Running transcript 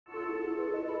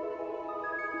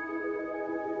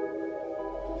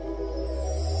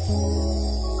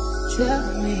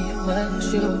Tell me what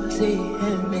you see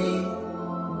in me.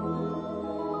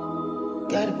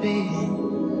 Gotta be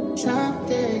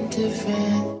something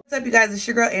different. What's up, you guys? It's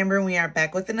your girl Amber, and we are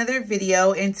back with another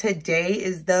video. And today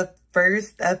is the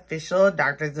first official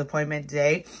doctor's appointment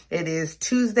day. It is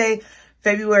Tuesday,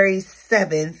 February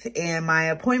 7th, and my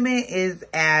appointment is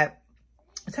at,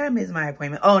 what time is my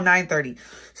appointment? Oh, 9:30.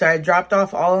 So I dropped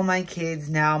off all of my kids.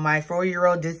 Now, my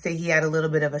 4-year-old did say he had a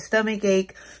little bit of a stomach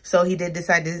ache. So he did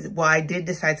decide to, well, I did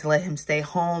decide to let him stay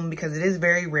home because it is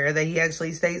very rare that he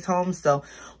actually stays home. So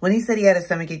when he said he had a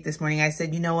stomach ache this morning, I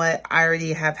said, you know what? I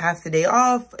already have half the day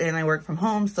off and I work from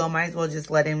home. So might as well just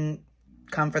let him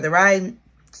come for the ride.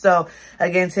 So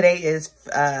again, today is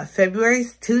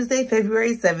Tuesday,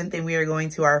 February 7th, and we are going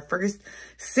to our first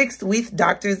 6-week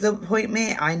doctor's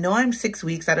appointment. I know I'm 6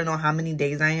 weeks. I don't know how many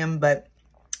days I am, but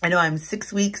I know I'm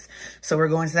 6 weeks. So we're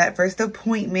going to that first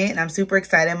appointment, and I'm super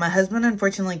excited. My husband,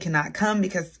 unfortunately, cannot come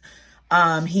because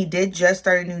he did just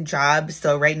start a new job.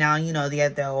 So right now, you know, they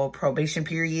have the whole probation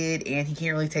period, and he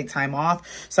can't really take time off.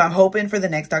 So I'm hoping for the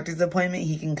next doctor's appointment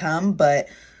he can come, but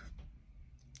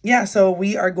yeah, so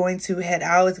we are going to head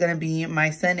out. It's going to be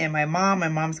my son and my mom. My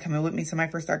mom's coming with me to my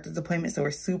first doctor's appointment, so we're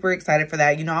super excited for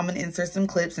that. You know, I'm going to insert some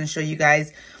clips and show you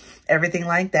guys everything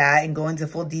like that and go into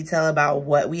full detail about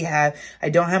what we have.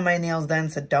 I don't have my nails done,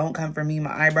 so don't come for me.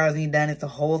 My eyebrows need done. It's a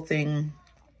whole thing.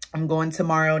 I'm going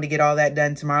tomorrow to get all that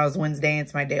done. Tomorrow's Wednesday, and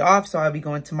it's my day off, so I'll be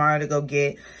going tomorrow to go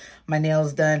get my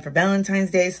nails done for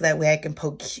Valentine's Day so that way I can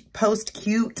post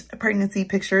cute pregnancy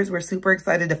pictures. We're super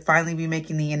excited to finally be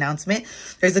making the announcement.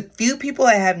 There's a few people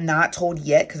I have not told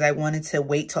yet because I wanted to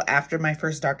wait till after my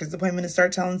first doctor's appointment to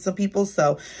start telling some people.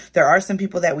 So there are some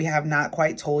people that we have not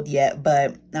quite told yet,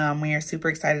 but we are super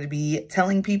excited to be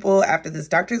telling people after this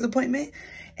doctor's appointment.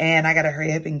 And I got to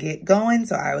hurry up and get going.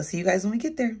 So I will see you guys when we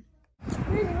get there.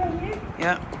 Right here?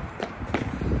 Yep.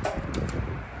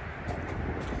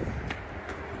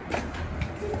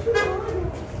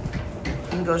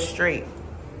 You can go straight.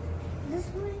 This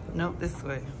way? Nope, this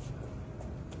way.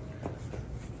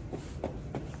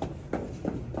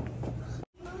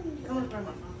 Come with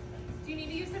Grandma. Do you need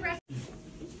to use the restroom?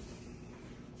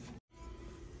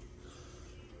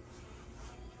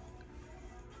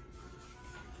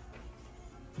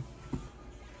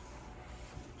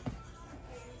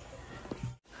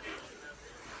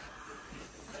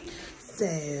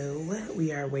 So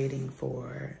we are waiting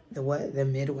for the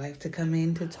midwife to come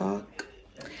in to talk.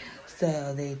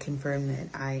 So they confirmed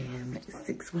that I am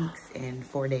 6 weeks and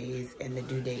 4 days, and the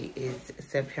due date is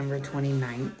September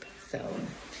 29th. So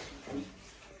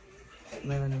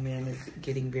my little man is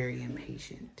getting very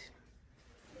impatient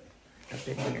up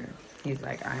in here. He's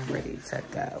like, I'm ready to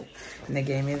go. And they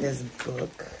gave me this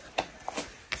book.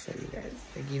 I'll show you guys.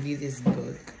 They give you this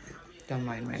book. Don't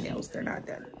mind my nails, they're not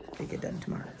done. They get done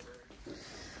tomorrow.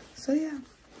 So yeah,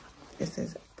 it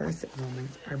says first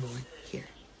moments are born here.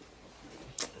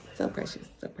 So precious,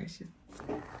 so precious.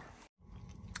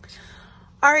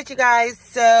 All right, you guys,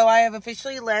 so I have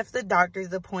officially left the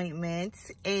doctor's appointment,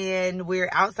 and we're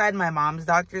outside my mom's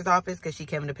doctor's office because she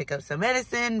came to pick up some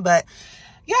medicine. But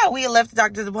yeah, we left the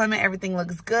doctor's appointment. Everything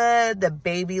looks good. The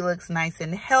baby looks nice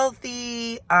and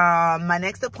healthy. My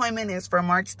next appointment is for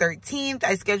March 13th.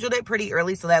 I scheduled it pretty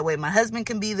early so that way my husband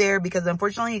can be there because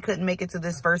unfortunately he couldn't make it to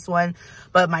this first one.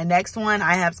 But my next one,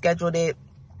 I have scheduled it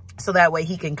so that way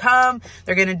he can come.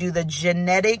 They're going to do the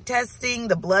genetic testing,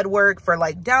 the blood work for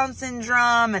like Down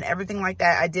syndrome and everything like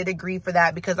that. I did agree for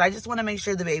that because I just want to make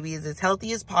sure the baby is as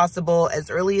healthy as possible, as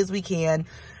early as we can,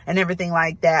 and everything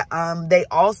like that. They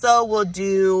also will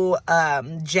do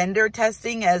gender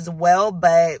testing as well,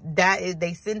 but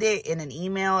they send it in an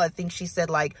email. I think she said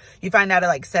like you find out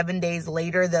like 7 days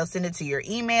later, they'll send it to your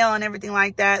email and everything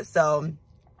like that. So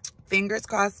fingers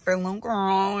crossed for little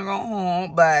girl.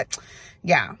 But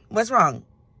yeah, what's wrong?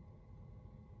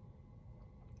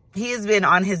 He has been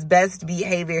on his best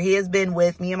behavior. He has been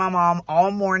with me and my mom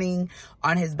all morning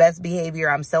on his best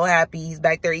behavior. I'm so happy. He's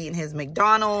back there eating his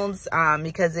McDonald's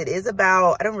because it is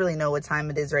about, I don't really know what time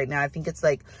it is right now. I think it's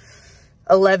like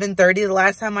 11:30 the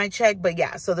last time I checked. But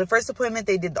yeah, so the first appointment,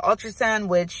 they did the ultrasound,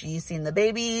 which you seen the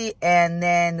baby. And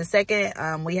then the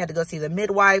second, we had to go see the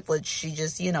midwife, which she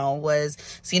just, you know, was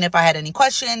seeing if I had any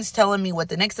questions, telling me what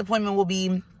the next appointment will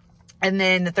be. And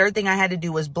then the third thing I had to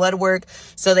do was blood work.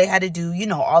 So they had to do, you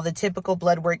know, all the typical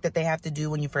blood work that they have to do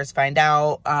when you first find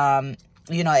out,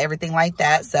 you know, everything like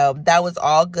that. So that was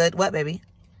all good. What, baby?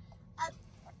 I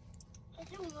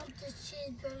don't want this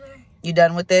cheeseburger. You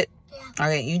done with it? Yeah.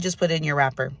 Okay, you just put it in your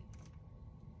wrapper.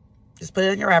 Just put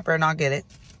it in your wrapper and I'll get it.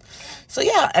 So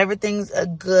yeah, everything's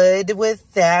good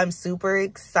with that. I'm super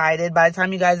excited. By the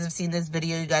time you guys have seen this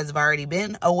video, you guys have already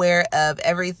been aware of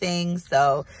everything.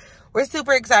 So we're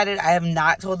super excited. I have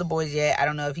not told the boys yet. I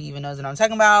don't know if he even knows what I'm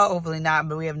talking about. Hopefully not,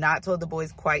 but we have not told the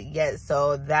boys quite yet.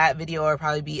 So that video will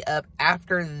probably be up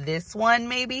after this one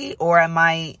maybe, or it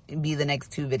might be the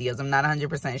next 2 videos. I'm not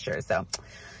 100% sure. So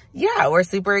yeah, we're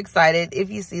super excited. If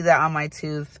you see that on my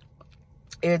tooth,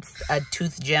 it's a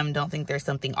tooth gem. Don't think there's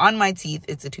something on my teeth.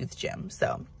 It's a tooth gem.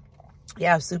 So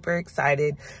yeah, I'm super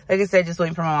excited. Like I said, just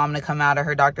waiting for my mom to come out of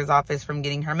her doctor's office from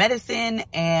getting her medicine.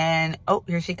 And oh,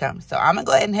 here she comes. So I'm gonna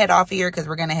go ahead and head off here because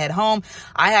we're gonna head home.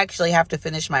 I actually have to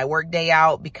finish my work day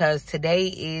out because today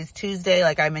is Tuesday,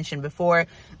 like I mentioned before.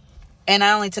 And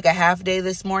I only took a half day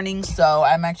this morning. So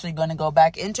I'm actually gonna go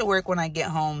back into work when I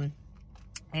get home.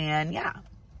 And yeah,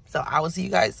 so I will see you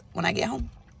guys when I get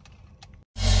home.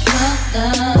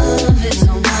 Love is a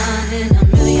one in a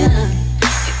million.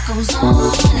 It goes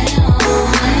on and on.